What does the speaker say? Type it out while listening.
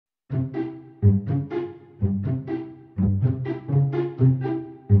Hi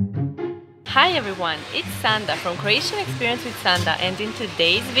everyone, it's Sanda from Croatian Experience with Sanda, and in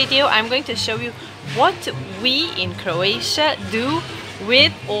today's video I'm going to show you what we in Croatia do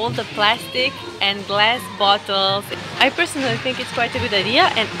with all the plastic and glass bottles. I personally think it's quite a good idea,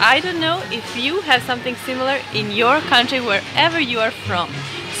 and I don't know if you have something similar in your country wherever you are from.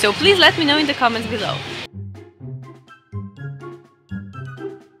 So please let me know in the comments below.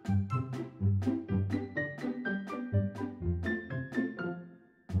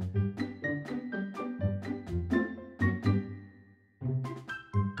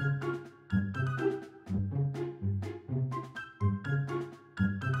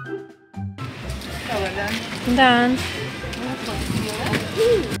 Dan.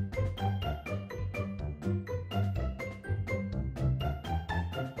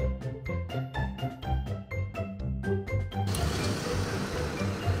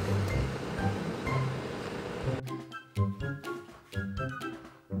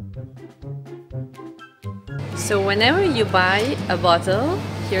 So whenever you buy a bottle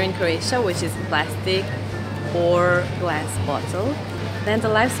here in Croatia, which is plastic or glass bottle, then the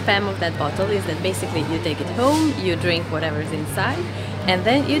lifespan of that bottle is that basically you take it home, you drink whatever's inside, and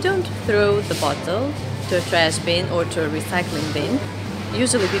then you don't throw the bottle to a trash bin or to a recycling bin.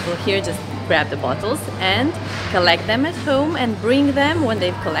 Usually people here just grab the bottles and collect them at home and bring them, when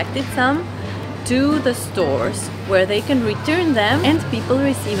they've collected some, to the stores where they can return them, and people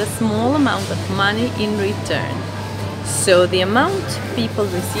receive a small amount of money in return. So the amount people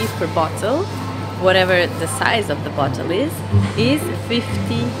receive per bottle, whatever the size of the bottle is 50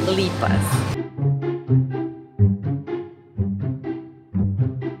 lipas.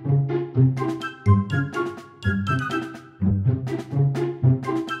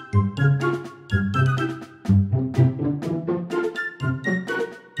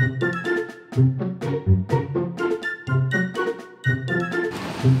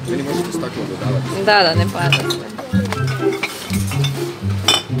 Meni možete staklo dodavati? Da, ne pada sve.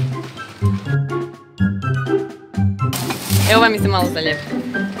 Evo vam mi se malo zaljepi.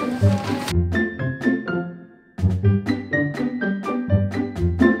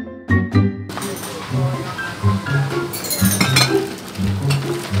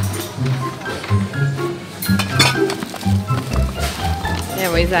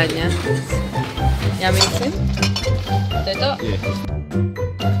 Evo i zadnja. Ja mislim. To je to? Je.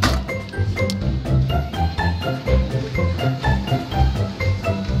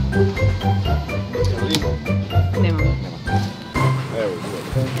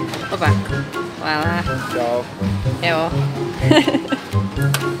 Ovako, hvala. Ćao. Evo.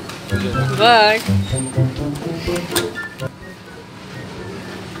 Bog.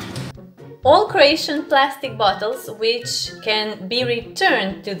 All Croatian plastic bottles which can be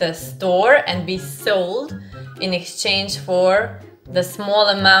returned to the store and be sold in exchange for the small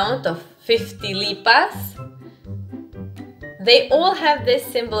amount of 50 lipas, they all have this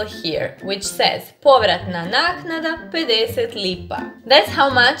symbol here, which says povratna naknada 50 lipa. That's how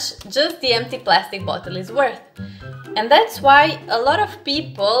much just the empty plastic bottle is worth. And that's why a lot of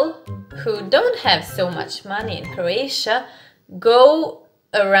people who don't have so much money in Croatia go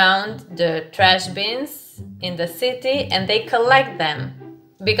around the trash bins in the city and they collect them.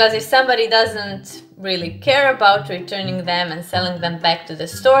 Because if somebody doesn't really care about returning them and selling them back to the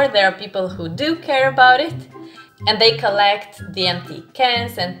store, there are people who do care about it. And they collect the empty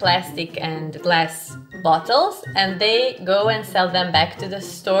cans and plastic and glass bottles, and they go and sell them back to the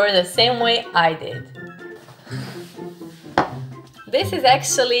store the same way I did. This is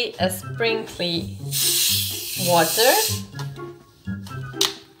actually a sprinkly water.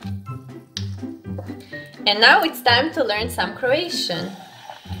 And now it's time to learn some Croatian.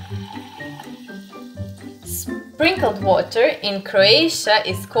 Sprinkled water in Croatia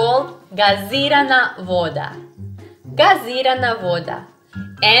is called gazirana voda. Gazirana voda.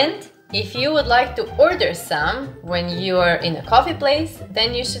 And if you would like to order some when you are in a coffee place,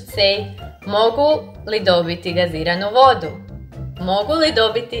 then you should say mogu li dobiti gaziranu vodu? Mogu li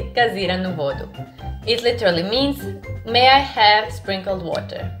dobiti gaziranu vodu? It literally means, may I have sprinkled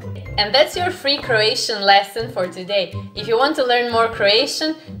water? And that's your free Croatian lesson for today. If you want to learn more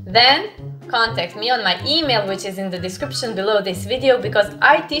Croatian, then contact me on my email, which is in the description below this video, because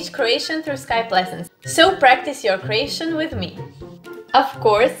I teach Croatian through Skype lessons. So practice your Croatian with me. Of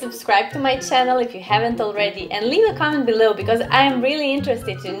course, subscribe to my channel if you haven't already and leave a comment below because I am really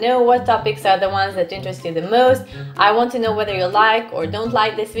interested to know what topics are the ones that interest you the most. I want to know whether you like or don't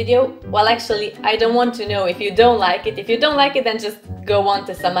like this video. Well, actually, I don't want to know if you don't like it. If you don't like it, then just go on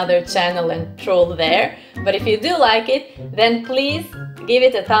to some other channel and troll there. But if you do like it, then please give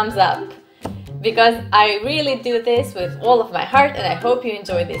it a thumbs up because I really do this with all of my heart and I hope you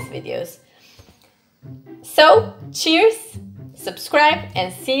enjoy these videos. So, cheers! Subscribe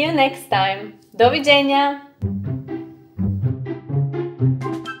and see you next time. Do widzenia!